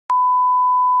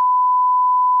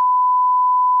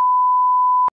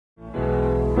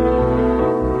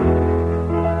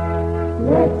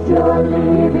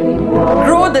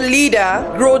leader,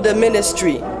 grow the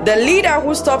ministry. The leader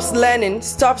who stops learning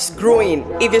stops growing.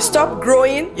 If you stop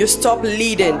growing, you stop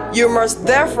leading. You must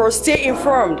therefore stay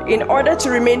informed in order to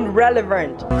remain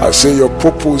relevant. I say your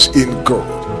purpose in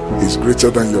God is greater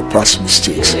than your past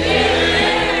mistakes.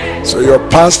 So your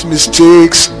past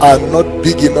mistakes are not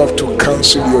big enough to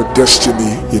cancel your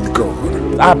destiny in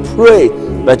God. I pray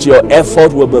that your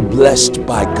effort will be blessed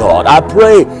by God. I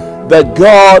pray that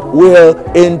God will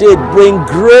indeed bring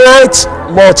great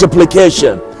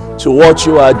multiplication to what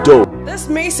you are doing. This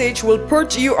message will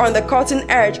put you on the cutting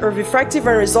edge of effective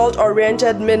and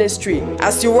result-oriented ministry.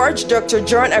 As you watch Dr.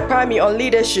 John Akpami on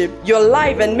leadership, your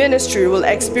life and ministry will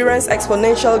experience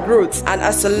exponential growth and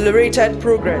accelerated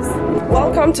progress.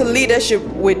 Welcome to Leadership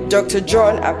with Dr.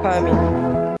 John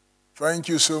Akpami. Thank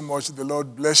you so much. The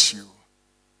Lord bless you.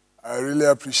 I really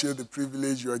appreciate the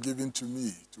privilege you are giving to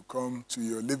me to come to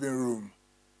your living room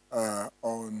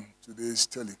on today's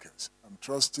telecast. I'm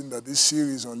trusting that this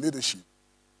series on leadership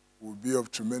will be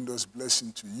of tremendous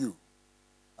blessing to you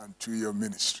and to your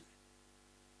ministry.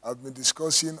 I've been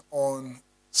discussing on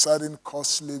certain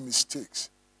costly mistakes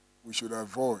we should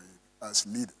avoid as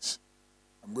leaders.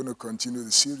 I'm going to continue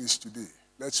the series today.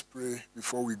 Let's pray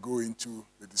before we go into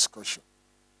the discussion.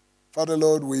 Father,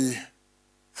 Lord, we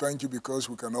thank you because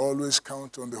we can always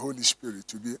count on the Holy Spirit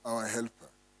to be our helper.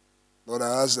 Lord,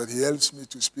 I ask that he helps me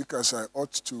to speak as I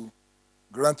ought to,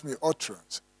 grant me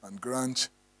utterance, and grant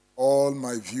all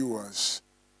my viewers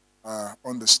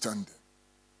understanding.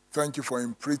 Thank you for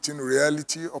imprinting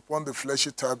reality upon the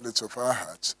fleshy tablets of our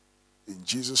hearts. In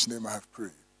Jesus' name I have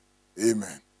prayed.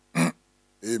 Amen.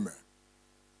 Amen.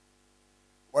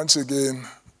 Once again,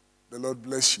 the Lord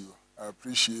bless you. I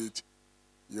appreciate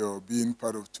your being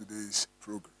part of today's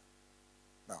program.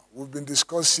 Now, we've been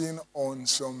discussing on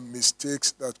some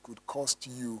mistakes that could cost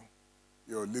you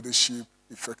your leadership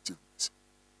effectiveness.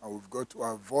 And we've got to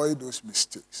avoid those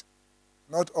mistakes.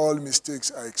 Not all mistakes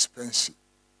are expensive,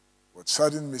 but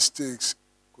certain mistakes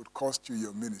could cost you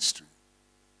your ministry.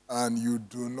 And you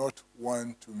do not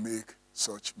want to make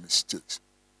such mistakes.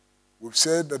 We've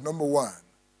said that number one,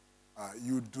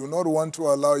 you do not want to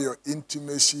allow your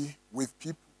intimacy with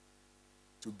people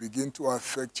to begin to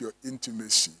affect your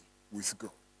intimacy with God.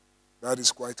 That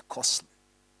is quite costly.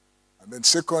 And then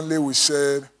secondly, we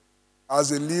said,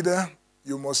 as a leader,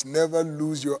 you must never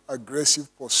lose your aggressive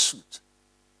pursuit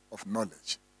of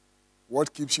knowledge.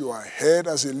 What keeps you ahead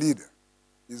as a leader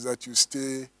is that you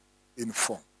stay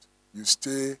informed. You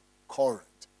stay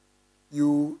current.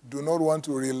 You do not want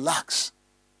to relax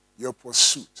your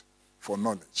pursuit for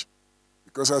knowledge.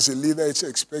 Because as a leader, it's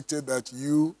expected that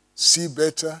you see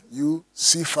better, you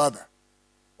see further,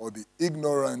 or the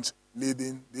ignorant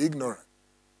leading the ignorant.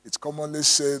 It's commonly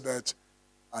said that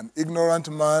an ignorant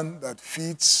man that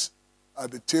feeds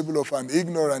at the table of an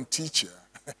ignorant teacher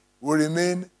will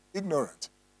remain ignorant,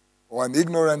 or an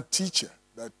ignorant teacher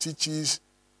that teaches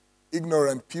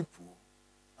ignorant people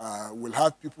will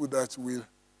have people that will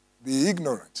be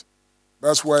ignorant.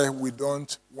 That's why we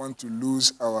don't want to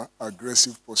lose our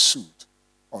aggressive pursuit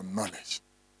on knowledge.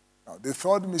 Now, the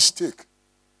third mistake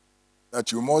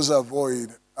that you must avoid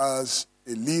as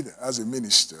a leader, as a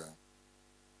minister,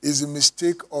 is the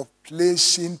mistake of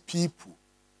placing people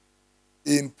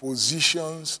in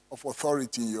positions of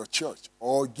authority in your church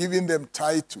or giving them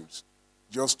titles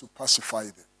just to pacify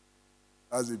them.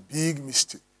 That's a big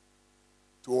mistake.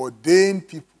 To ordain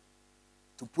people,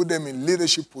 to put them in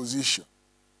leadership position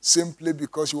simply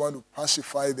because you want to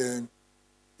pacify them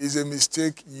is a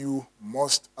mistake you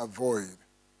must avoid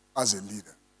as a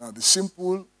leader. Now, the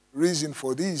simple reason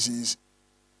for this is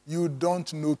you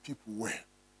don't know people well.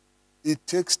 It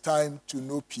takes time to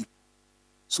know people.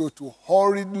 So to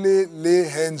hurriedly lay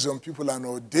hands on people and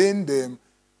ordain them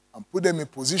and put them in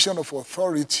position of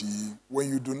authority when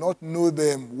you do not know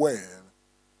them well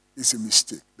is a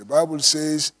mistake. The Bible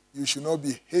says you should not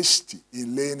be hasty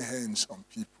in laying hands on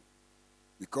people,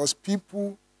 because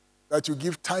people that you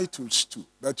give titles to,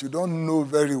 that you don't know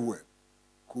very well,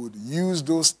 could use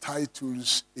those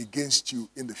titles against you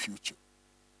in the future.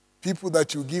 People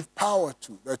that you give power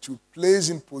to, that you place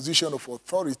in position of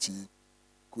authority,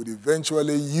 could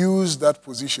eventually use that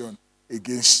position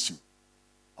against you.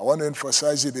 I want to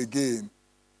emphasize it again.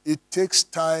 It takes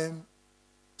time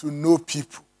to know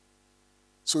people.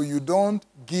 So you don't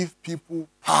give people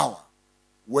power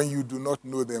when you do not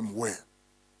know them well.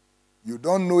 You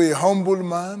don't know a humble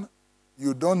man,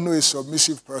 you don't know a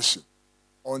submissive person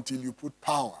until you put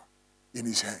power in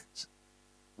his hands.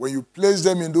 When you place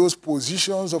them in those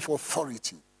positions of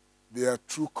authority, their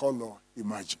true color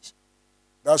emerges.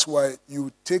 That's why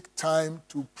you take time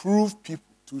to prove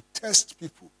people, to test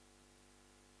people.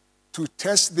 to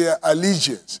test their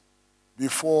allegiance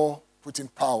before putting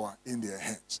power in their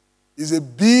hands. It's a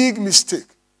big mistake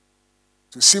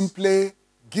to simply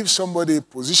give somebody a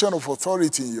position of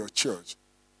authority in your church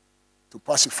to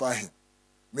pacify him.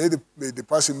 May the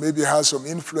person maybe has some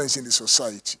influence in the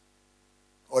society,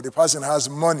 or the person has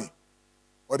money,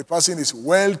 or the person is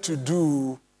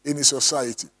well-to-do in the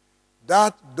society.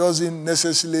 That doesn't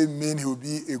necessarily mean he'll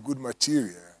be a good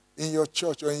material in your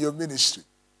church or in your ministry.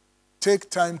 Take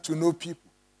time to know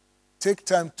people. Take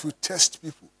time to test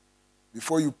people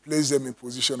before you place them in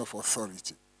position of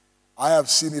authority. I have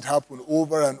seen it happen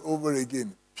over and over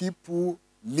again. People,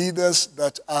 leaders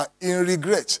that are in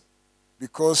regret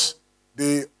because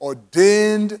they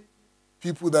ordained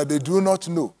people that they do not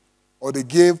know, or they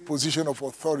gave position of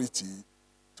authority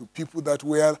to people that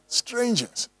were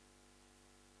strangers.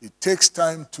 It takes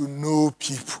time to know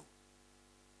people.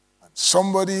 And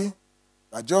somebody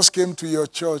that just came to your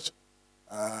church,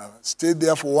 stayed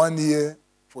there for 1 year,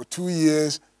 for 2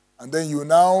 years, and then you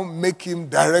now make him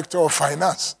director of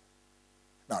finance.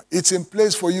 Now, it's in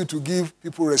place for you to give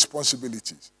people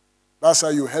responsibilities. That's how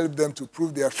you help them to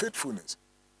prove their faithfulness.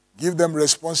 Give them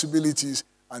responsibilities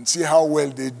and see how well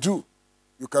they do.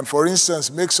 You can, for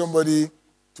instance, make somebody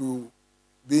to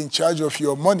be in charge of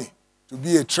your money, to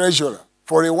be a treasurer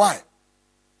for a while.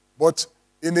 But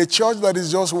in a church that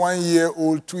is just 1 year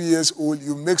old, 2 years old,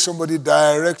 you make somebody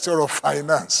director of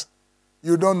finance.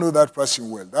 You don't know that person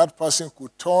well. That person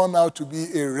could turn out to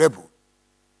be a rebel.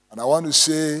 And I want to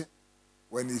say,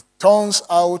 when he turns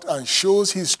out and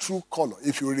shows his true color,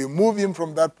 if you remove him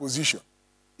from that position,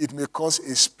 it may cause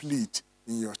a split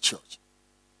in your church.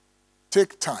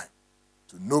 Take time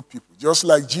to know people, just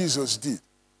like Jesus did.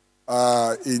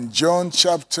 In John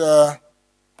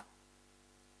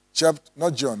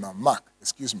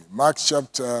Mark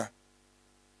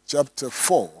chapter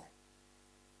 4.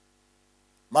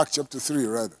 Mark chapter 3,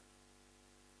 rather.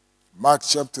 Mark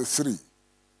chapter 3.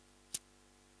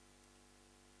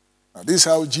 Now, this is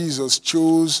how Jesus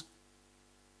chose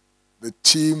the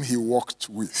team he worked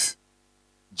with.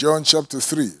 John chapter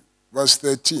 3, verse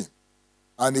 13.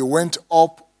 And he went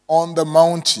up on the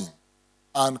mountain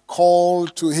and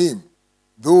called to him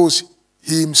those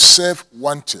he himself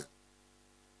wanted.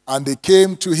 And they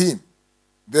came to him.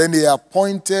 Then he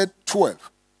appointed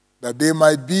 12, that they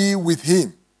might be with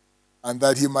him, and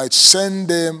that he might send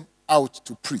them out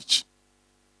to preach,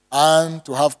 and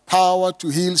to have power to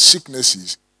heal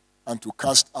sicknesses, and to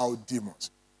cast out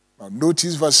demons. Now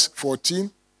notice verse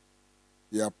 14.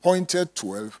 He appointed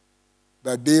 12,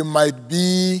 that they might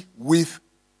be with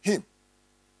him,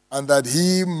 and that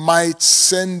he might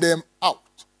send them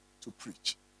out to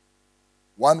preach.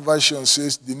 One version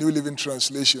says, the New Living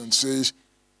Translation says,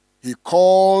 he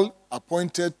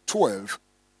appointed 12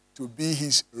 to be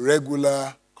his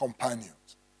regular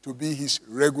companions. To be his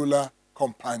regular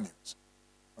companions.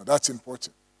 Now that's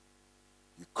important.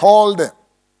 He called them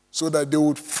so that they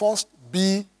would first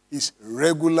be his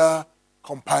regular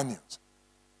companions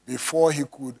before he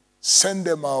could send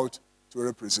them out to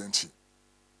represent him.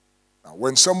 Now,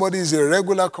 when somebody is a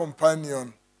regular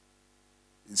companion,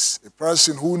 it's a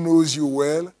person who knows you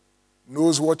well,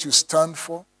 knows what you stand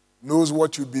for, knows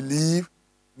what you believe,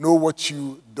 know what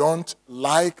you don't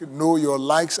like, know your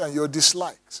likes and your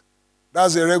dislikes.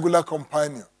 That's a regular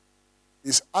companion.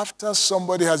 It's after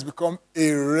somebody has become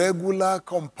a regular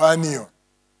companion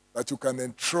that you can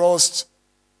entrust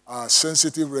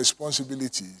sensitive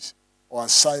responsibilities or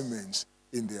assignments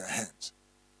in their hands.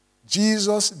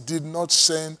 Jesus did not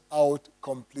send out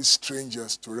complete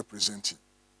strangers to represent him.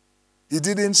 He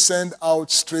didn't send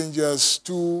out strangers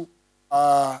to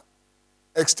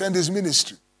extend his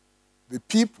ministry. The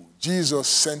people Jesus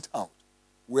sent out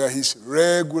were his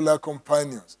regular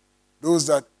companions, those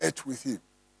that ate with him,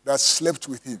 that slept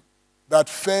with him, that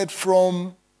fed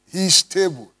from his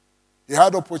table. He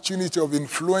had opportunity of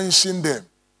influencing them,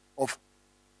 of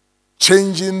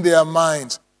changing their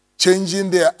minds,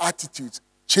 changing their attitudes,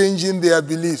 changing their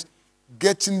beliefs,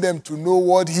 getting them to know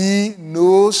what he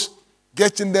knows,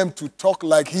 getting them to talk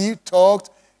like he talked,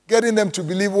 getting them to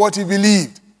believe what he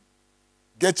believed,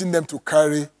 getting them to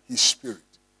carry his spirit.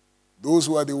 Those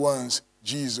were the ones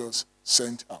Jesus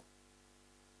sent out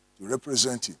to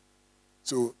represent him.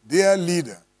 So, dear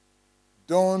leader,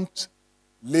 don't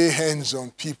lay hands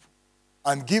on people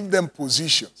and give them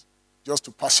positions just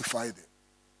to pacify them,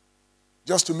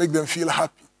 just to make them feel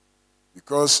happy,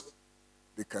 because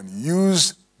they can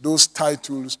use those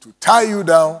titles to tie you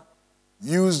down,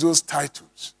 use those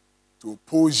titles to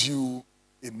oppose you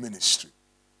in ministry.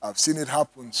 I've seen it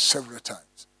happen several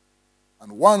times.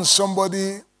 And once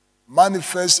somebody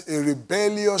manifests a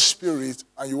rebellious spirit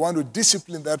and you want to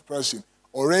discipline that person,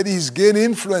 Already he's gained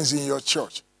influence in your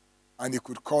church, and it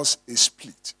could cause a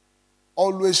split.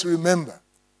 Always remember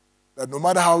that no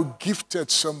matter how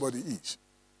gifted somebody is,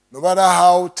 no matter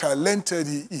how talented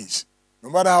he is, no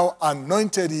matter how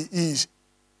anointed he is,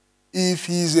 if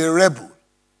he is a rebel,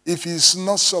 if he is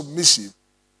not submissive,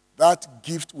 that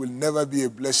gift will never be a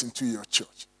blessing to your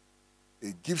church.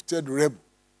 A gifted rebel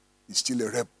is still a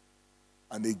rebel.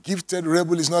 And a gifted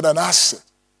rebel is not an asset.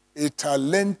 A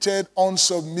talented,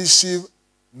 unsubmissive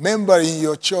member in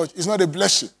your church is not a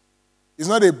blessing. It's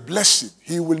not a blessing.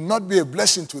 He will not be a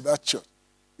blessing to that church.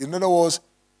 In other words,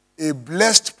 a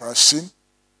blessed person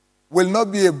will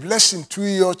not be a blessing to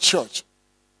your church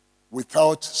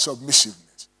without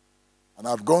submissiveness. And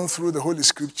I've gone through the Holy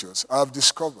Scriptures. I've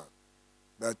discovered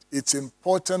that it's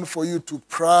important for you to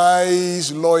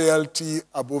prize loyalty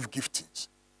above giftings.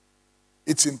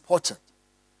 It's important.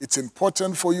 It's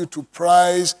important for you to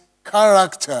prize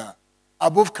character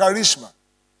above charisma.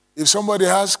 If somebody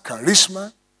has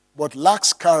charisma but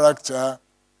lacks character,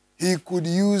 he could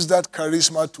use that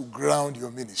charisma to ground your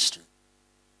ministry.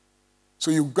 So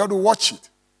you've got to watch it.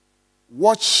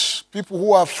 Watch people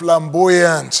who are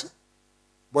flamboyant,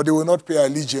 but they will not pay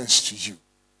allegiance to you.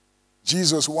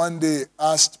 Jesus one day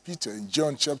asked Peter in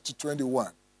John chapter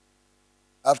 21,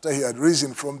 after he had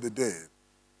risen from the dead.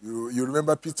 You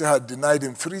remember Peter had denied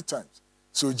him 3 times.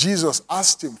 So Jesus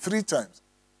asked him 3 times,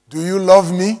 do you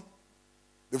love me?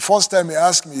 The first time he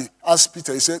asked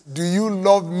Peter, he said, do you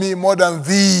love me more than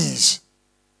these?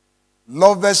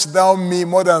 Lovest thou me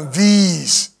more than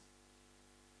these?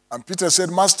 And Peter said,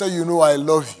 Master, you know I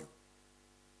love you.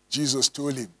 Jesus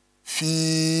told him,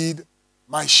 feed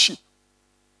my sheep.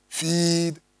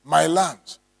 Feed my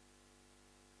lambs.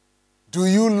 Do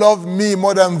you love me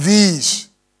more than these?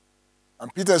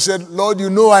 And Peter said, Lord, you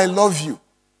know I love you.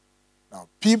 Now,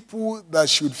 people that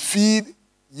should feed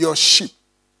your sheep,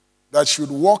 that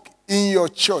should walk in your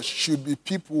church, should be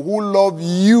people who love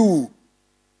you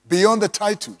beyond the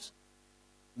titles.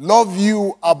 Love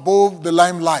you above the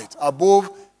limelight, above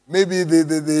maybe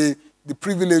the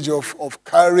privilege of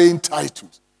carrying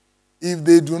titles. If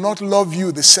they do not love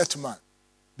you, the set man,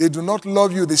 they do not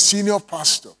love you, the senior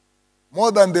pastor,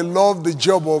 more than they love the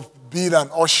job of being an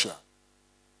usher,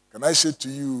 can I say to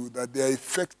you that their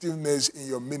effectiveness in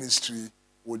your ministry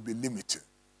will be limited?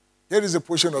 Here is a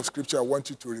portion of scripture I want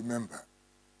you to remember.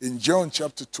 In John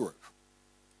chapter 12.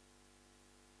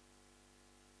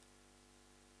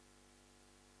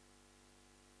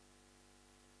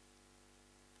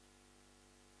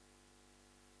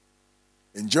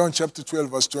 In John chapter 12,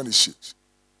 verse 26.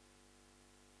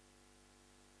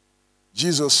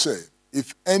 Jesus said,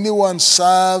 if anyone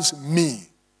serves me,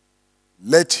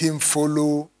 let him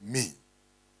follow me.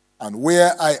 And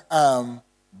where I am,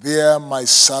 there my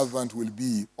servant will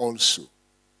be also.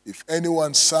 If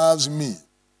anyone serves me,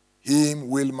 him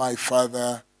will my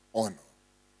Father honor.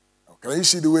 Now, can you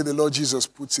see the way the Lord Jesus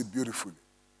puts it beautifully?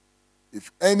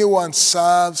 If anyone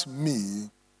serves me,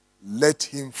 let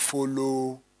him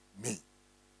follow me.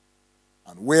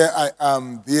 And where I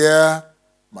am, there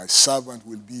my servant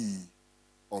will be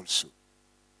also.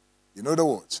 In other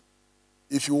words,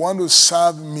 if you want to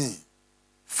serve me,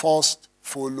 first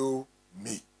follow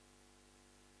me.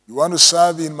 You want to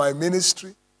serve in my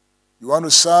ministry? You want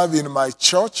to serve in my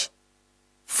church?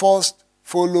 First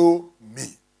follow me.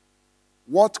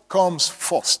 What comes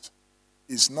first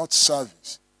is not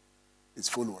service, it's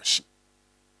followership.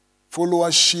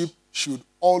 Followership should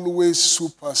always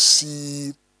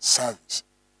supersede service.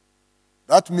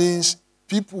 That means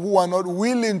people who are not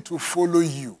willing to follow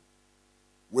you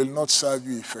will not serve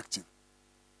you effectively.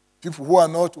 People who are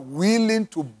not willing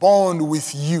to bond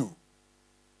with you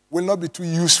will not be too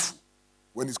useful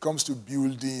when it comes to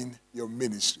building your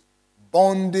ministry.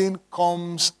 Bonding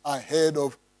comes ahead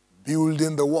of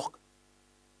building the work.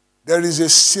 There is a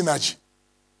synergy,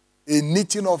 a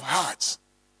knitting of hearts.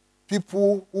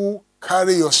 People who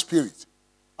carry your spirit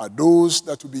are those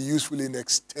that will be useful in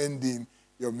extending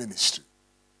your ministry.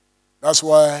 That's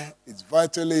why it's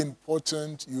vitally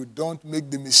important you don't make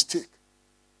the mistake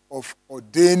of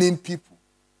ordaining people,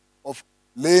 of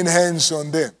laying hands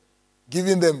on them,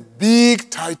 giving them big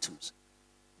titles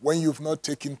when you've not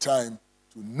taken time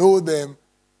to know them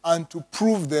and to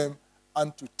prove them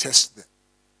and to test them.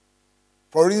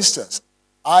 For instance,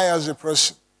 I as a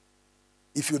person,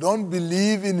 if you don't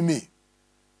believe in me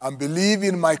and believe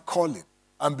in my calling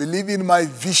and believe in my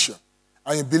vision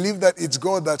and you believe that it's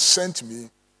God that sent me,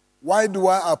 why do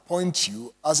I appoint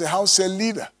you as a house cell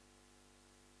leader?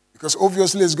 Because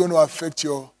obviously it's going to affect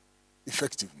your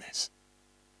effectiveness.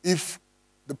 If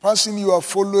the person you are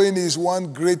following is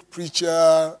one great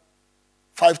preacher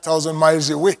 5,000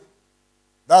 miles away,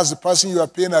 That's the person you are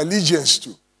paying allegiance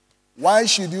to. Why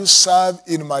should you serve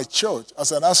in my church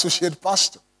as an associate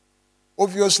pastor?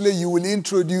 Obviously, you will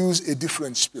introduce a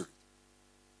different spirit.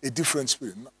 A different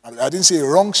spirit. I didn't say a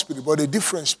wrong spirit, but a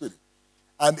different spirit.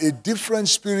 And a different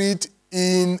spirit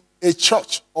in a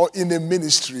church or in a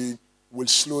ministry will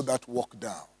slow that work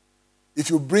down. If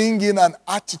you bring in an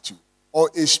attitude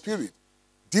or a spirit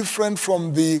different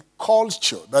from the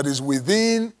culture that is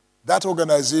within that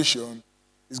organization,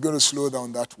 it's going to slow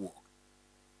down that work.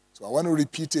 So I want to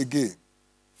repeat again.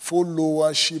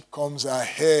 Followership comes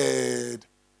ahead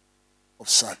of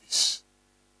service.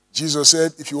 Jesus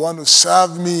said, if you want to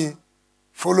serve me,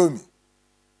 follow me.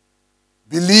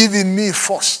 Believe in me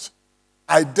first.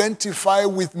 Identify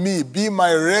with me. Be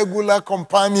my regular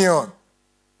companion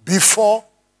before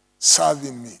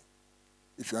serving me.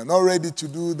 If you are not ready to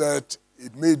do that,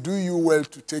 it may do you well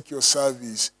to take your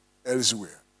service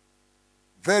elsewhere.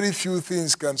 Very few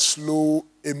things can slow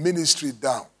a ministry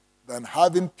down than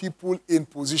having people in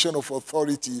position of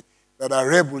authority that are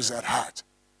rebels at heart.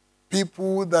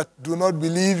 People that do not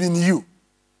believe in you.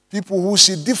 People who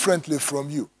see differently from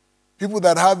you. People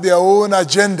that have their own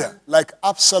agenda, like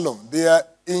Absalom. They are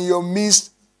in your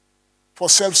midst for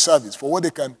self-service, for what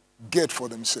they can get for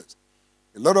themselves.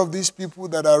 A lot of these people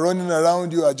that are running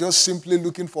around you are just simply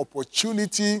looking for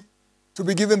opportunity to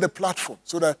be given the platform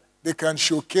so that they can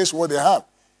showcase what they have.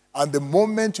 And the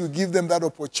moment you give them that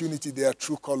opportunity, their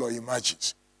true color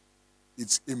emerges.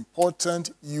 It's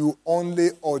important you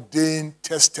only ordain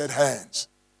tested hands,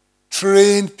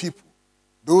 trained people,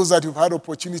 those that you've had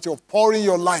opportunity of pouring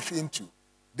your life into.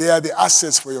 They are the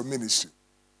assets for your ministry.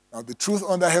 Now, the truth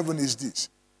under heaven is this.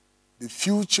 The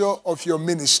future of your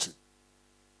ministry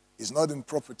is not in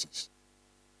properties.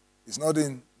 It's not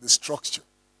in the structure.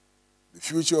 The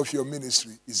future of your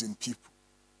ministry is in people.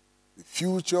 The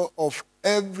future of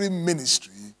every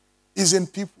ministry is in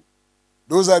people.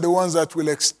 Those are the ones that will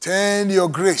extend your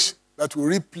grace, that will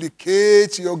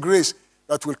replicate your grace,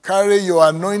 that will carry your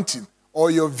anointing or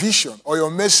your vision or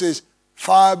your message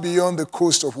far beyond the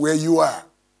coast of where you are.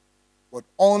 But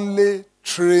only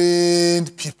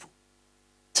trained people,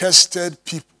 tested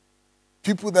people,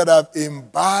 people that have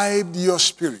imbibed your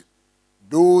spirit,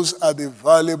 those are the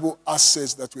valuable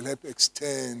assets that will help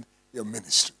extend your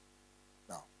ministry.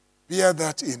 Now, bear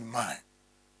that in mind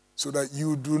so that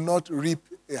you do not reap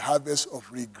a harvest of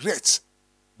regrets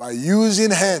by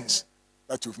using hands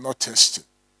that you've not tested.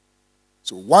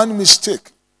 So one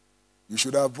mistake you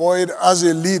should avoid as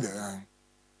a leader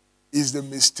is the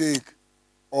mistake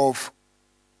of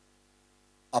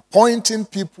appointing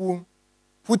people,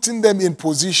 putting them in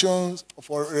positions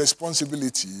for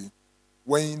responsibility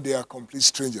when they are complete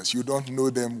strangers. You don't know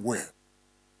them well.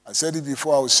 I said it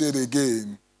before, I will say it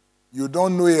again. You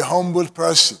don't know a humble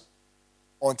person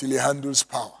until he handles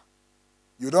power.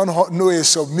 You don't know a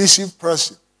submissive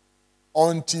person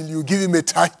until you give him a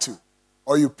title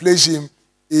or you place him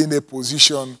in a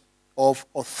position of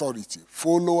authority.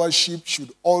 Followership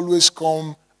should always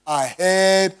come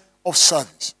ahead of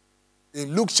service.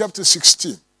 In Luke chapter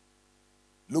 16,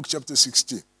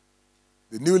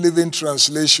 the New Living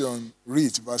Translation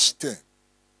reads, verse 10,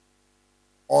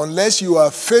 unless you are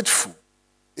faithful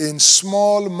in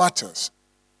small matters,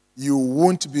 you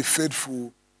won't be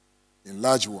faithful in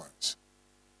large ones.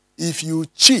 If you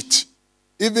cheat,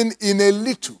 even in a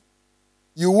little,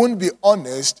 you won't be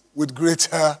honest with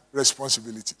greater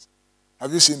responsibilities.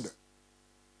 Have you seen that?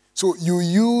 So you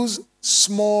use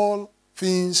small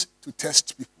things to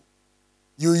test people.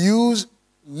 You use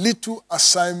little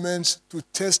assignments to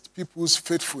test people's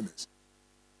faithfulness.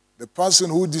 The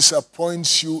person who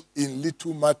disappoints you in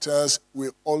little matters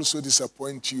will also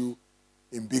disappoint you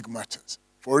in big matters.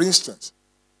 For instance,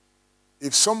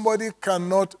 if somebody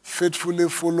cannot faithfully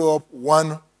follow up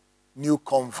one new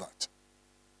convert,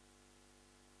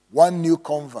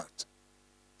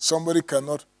 somebody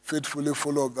cannot faithfully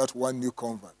follow up that one new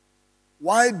convert,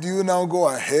 why do you now go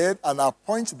ahead and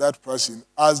appoint that person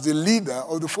as the leader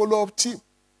of the follow-up team?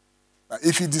 Now,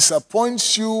 if he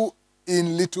disappoints you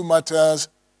in little matters,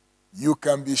 you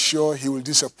can be sure he will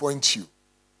disappoint you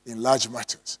in large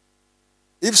matters.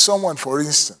 If someone, for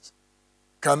instance,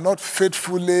 cannot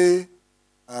faithfully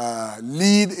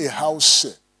lead a house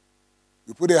cell,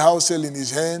 you put a house cell in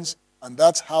his hands, and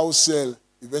that house cell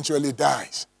eventually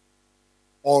dies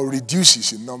or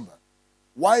reduces in number.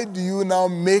 Why do you now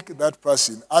make that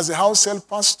person, as a house cell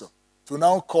pastor, to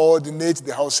now coordinate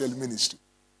the house cell ministry?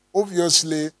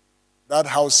 Obviously, that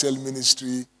house cell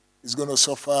ministry is going to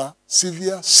suffer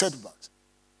severe setbacks.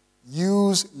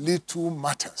 Use little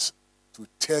matters to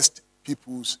test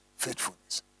people's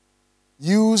faithfulness.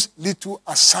 Use little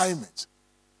assignments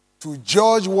to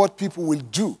judge what people will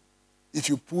do if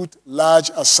you put large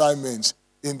assignments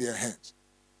in their hands.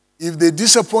 If they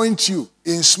disappoint you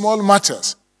in small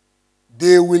matters,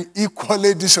 they will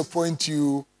equally disappoint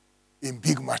you in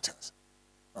big matters.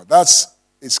 Now, that's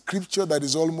a scripture that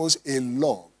is almost a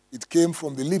law. It came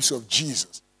from the lips of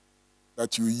Jesus,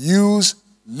 that you use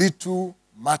little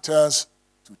matters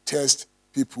to test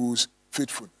people's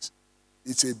faithfulness.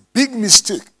 It's a big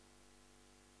mistake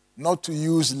not to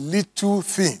use little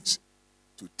things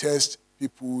to test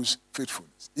people's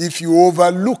faithfulness. If you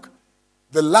overlook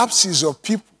the lapses of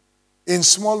people in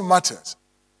small matters,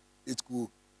 it could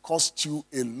cost you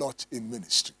a lot in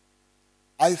ministry.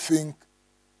 I think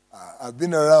I've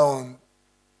been around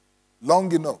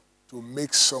long enough to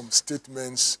make some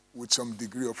statements with some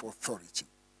degree of authority.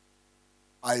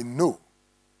 I know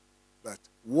that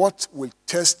what will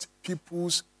test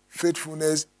people's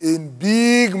faithfulness in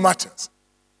big matters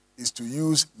is to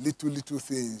use little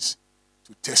things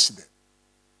to test them.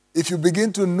 If you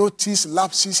begin to notice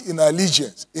lapses in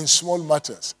allegiance in small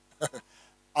matters,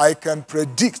 I can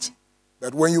predict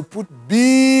that when you put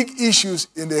big issues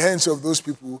in the hands of those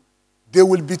people, they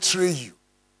will betray you.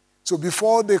 So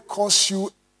before they cause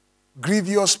you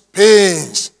grievous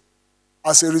pains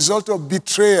as a result of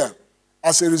betrayal,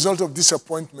 as a result of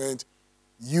disappointment,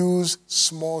 use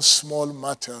small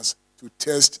matters to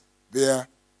test their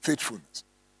faithfulness.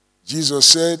 Jesus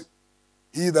said,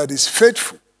 he that is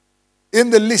faithful in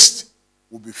the least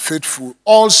will be faithful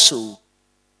also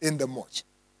in the much.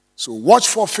 So watch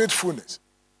for faithfulness.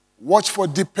 Watch for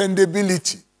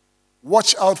dependability.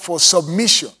 Watch out for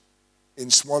submission in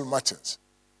small matters.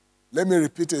 Let me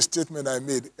repeat a statement I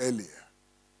made earlier.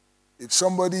 If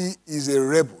somebody is a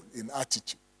rebel in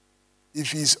attitude,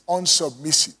 if he's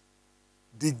unsubmissive,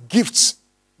 the gifts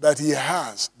that he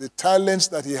has, the talents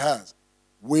that he has,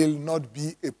 will not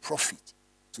be a profit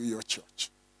to your church.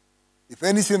 If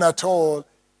anything at all,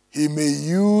 he may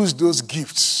use those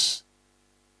gifts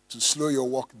to slow your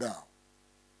work down.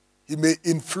 He may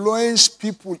influence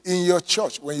people in your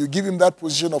church. When you give him that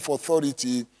position of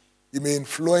authority, he may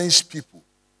influence people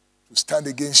to stand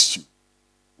against you.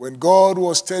 When God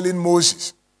was telling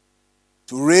Moses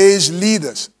to raise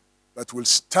leaders that will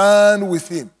stand with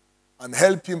him and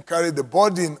help him carry the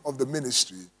burden of the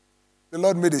ministry, the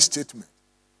Lord made a statement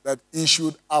that he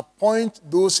should appoint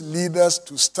those leaders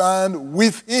to stand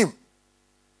with him.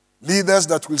 Leaders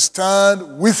that will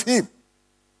stand with him,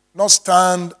 not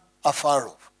stand afar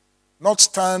off, not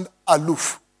stand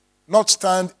aloof, not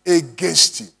stand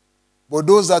against him, but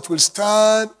those that will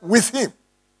stand with him.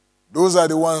 Those are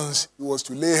the ones he was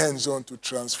to lay hands on to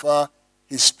transfer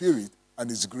his spirit and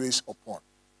his grace upon.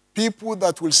 People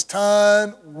that will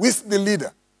stand with the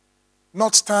leader,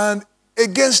 not stand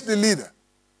against the leader.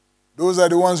 Those are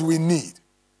the ones we need.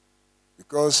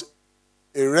 Because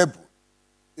a rebel,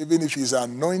 even if he's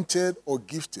anointed or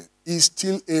gifted, is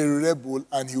still a rebel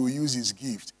and he will use his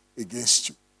gift against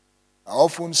you. I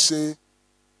often say,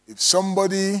 if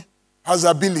somebody has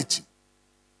ability,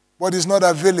 but is not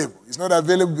available, he's not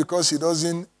available because he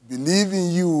doesn't believe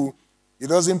in you, he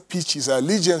doesn't pitch his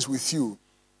allegiance with you.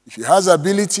 If he has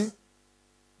ability,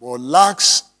 but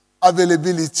lacks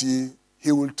availability,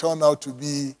 he will turn out to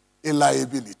be a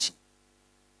liability.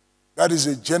 That is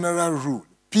a general rule.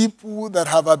 People that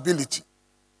have ability,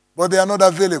 but they are not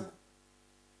available,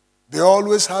 they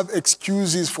always have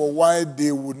excuses for why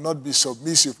they would not be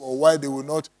submissive or why they would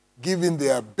not give in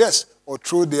their best or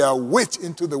throw their weight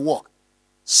into the work.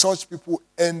 Such people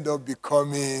end up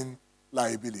becoming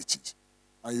liabilities.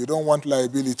 And you don't want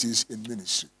liabilities in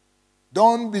ministry.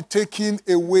 Don't be taken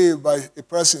away by a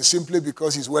person simply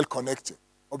because he's well connected,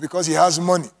 or because he has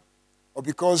money, or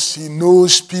because he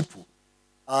knows people,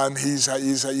 and he's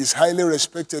highly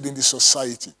respected in the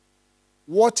society.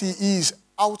 What he is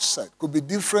outside could be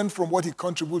different from what he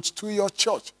contributes to your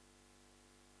church.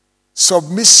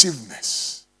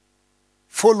 Submissiveness,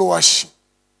 followership,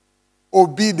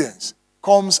 obedience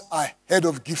comes ahead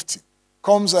of gifting,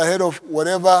 comes ahead of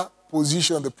whatever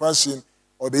position the person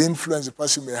or the influence the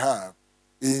person may have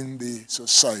in the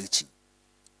society.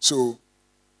 So,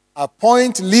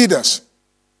 appoint leaders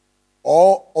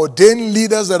or ordain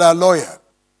leaders that are loyal.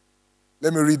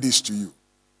 Let me read this to you.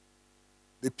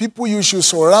 The people you should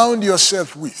surround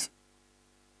yourself with,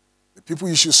 the people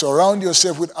you should surround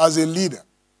yourself with as a leader.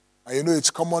 And you know,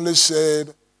 it's commonly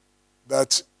said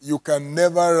that you can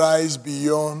never rise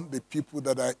beyond the people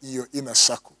that are in your inner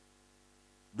circle.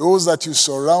 Those that you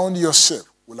surround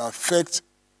yourself will affect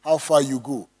how far you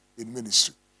go in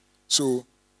ministry. So,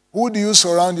 who do you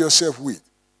surround yourself with?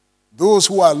 Those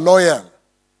who are loyal,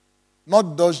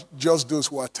 not just those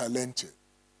who are talented.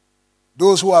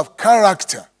 Those who have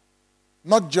character,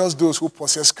 not just those who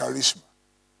possess charisma.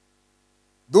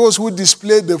 Those who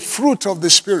display the fruit of the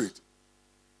Spirit,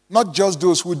 not just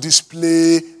those who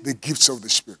display the gifts of the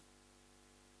Spirit.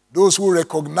 Those who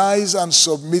recognize and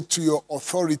submit to your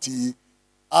authority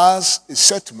as a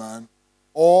set man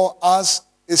or as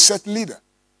a set leader.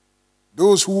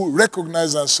 Those who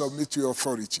recognize and submit to your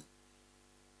authority.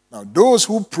 Now, those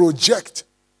who project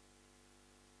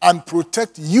and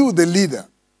protect you, the leader,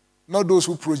 not those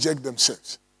who project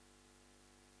themselves.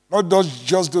 Not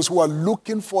just those who are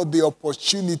looking for the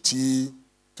opportunity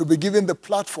to be given the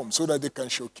platform so that they can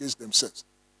showcase themselves.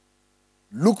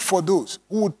 Look for those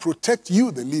who would protect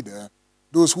you, the leader,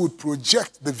 those who would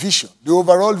project the vision, the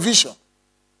overall vision,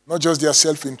 not just their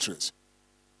self-interest.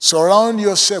 Surround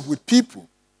yourself with people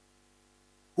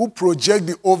who project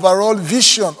the overall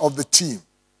vision of the team,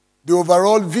 the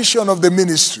overall vision of the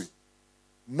ministry,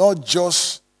 not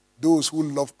just those who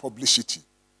love publicity,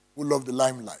 who love the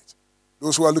limelight,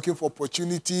 those who are looking for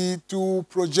opportunity to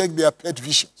project their pet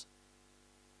visions.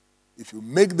 If you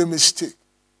make the mistake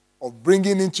of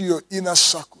bringing into your inner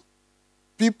circle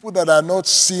people that are not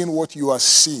seeing what you are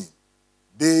seeing,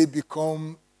 they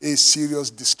become a serious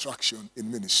distraction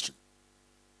in ministry.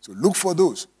 So look for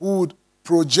those who would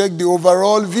project the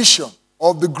overall vision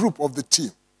of the group, of the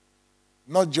team.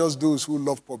 Not just those who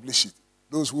love publicity,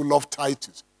 those who love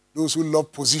titles, those who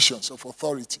love positions of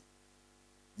authority.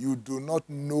 You do not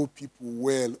know people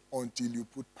well until you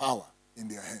put power in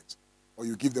their hands or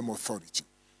you give them authority.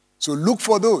 So look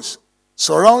for those.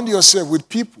 Surround yourself with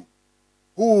people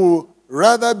who will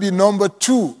rather be number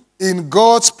 2 in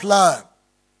God's plan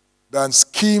than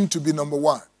scheme to be number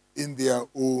 1 in their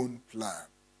own plan.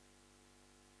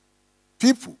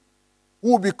 People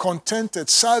who will be contented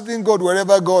serving God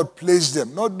wherever God placed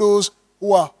them, not those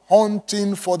who are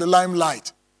hunting for the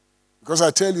limelight. Because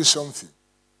I tell you something,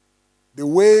 the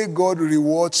way God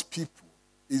rewards people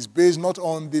is based not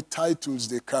on the titles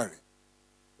they carry,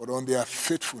 but on their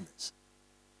faithfulness.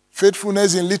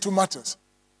 Faithfulness in little matters.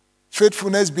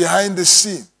 Faithfulness behind the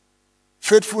scene.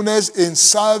 Faithfulness in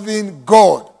serving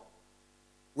God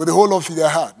with the whole of their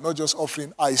heart, not just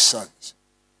offering eye service.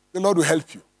 The Lord will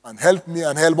help you and help me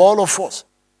and help all of us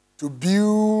to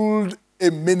build a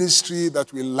ministry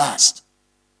that will last.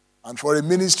 And for a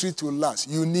ministry to last,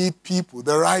 you need people,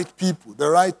 the right people, the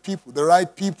right people, the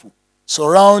right people.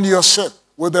 Surround yourself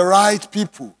with the right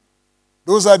people.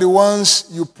 Those are the ones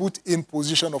you put in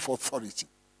position of authority.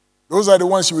 Those are the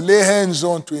ones you lay hands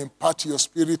on to impart your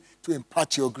spirit, to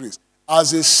impart your grace.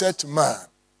 As a set man,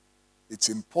 it's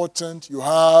important you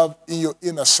have in your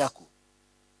inner circle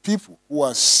people who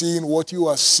are seeing what you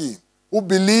are seeing, who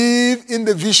believe in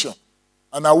the vision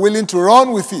and are willing to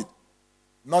run with it.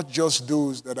 Not just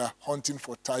those that are hunting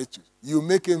for titles. You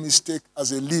make a mistake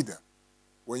as a leader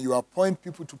when you appoint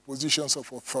people to positions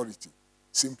of authority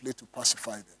simply to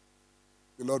pacify them.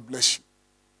 The Lord bless you.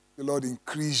 The Lord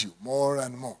increase you more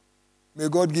and more. May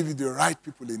God give you the right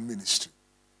people in ministry.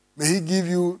 May He give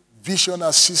you vision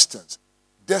assistants,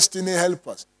 destiny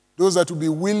helpers, those that will be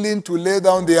willing to lay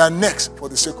down their necks for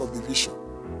the sake of the vision.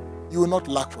 You will not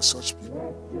lack for such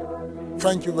people.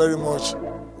 Thank you very much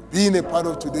being a part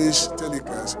of today's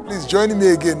telecast. Please join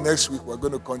me again next week. We're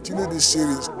going to continue this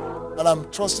series. And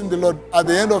I'm trusting the Lord at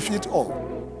the end of it all,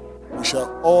 we shall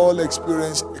all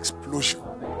experience explosion,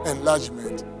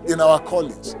 enlargement in our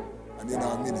callings and in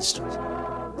our ministries.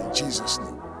 In Jesus'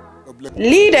 name.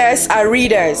 Leaders are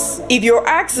readers. If your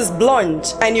axe is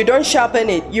blunt and you don't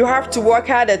sharpen it, you have to work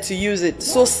harder to use it.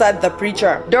 So said the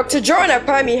preacher. Dr. John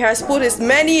Akpami has put his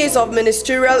many years of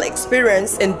ministerial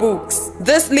experience in books.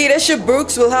 These leadership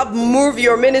books will help move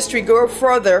your ministry go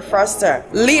further, faster.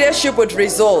 Leadership with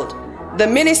Result, The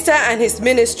Minister and His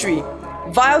Ministry,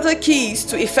 Vital Keys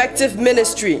to Effective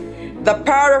Ministry, The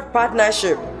Power of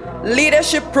Partnership,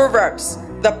 Leadership Proverbs,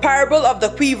 The Parable of the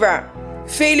Quiver,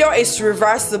 Failure is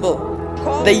Reversible,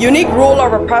 The Unique Role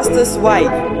of a Pastor's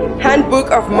Wife, Handbook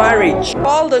of Marriage.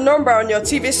 Call the number on your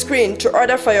TV screen to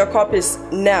order for your copies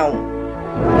now.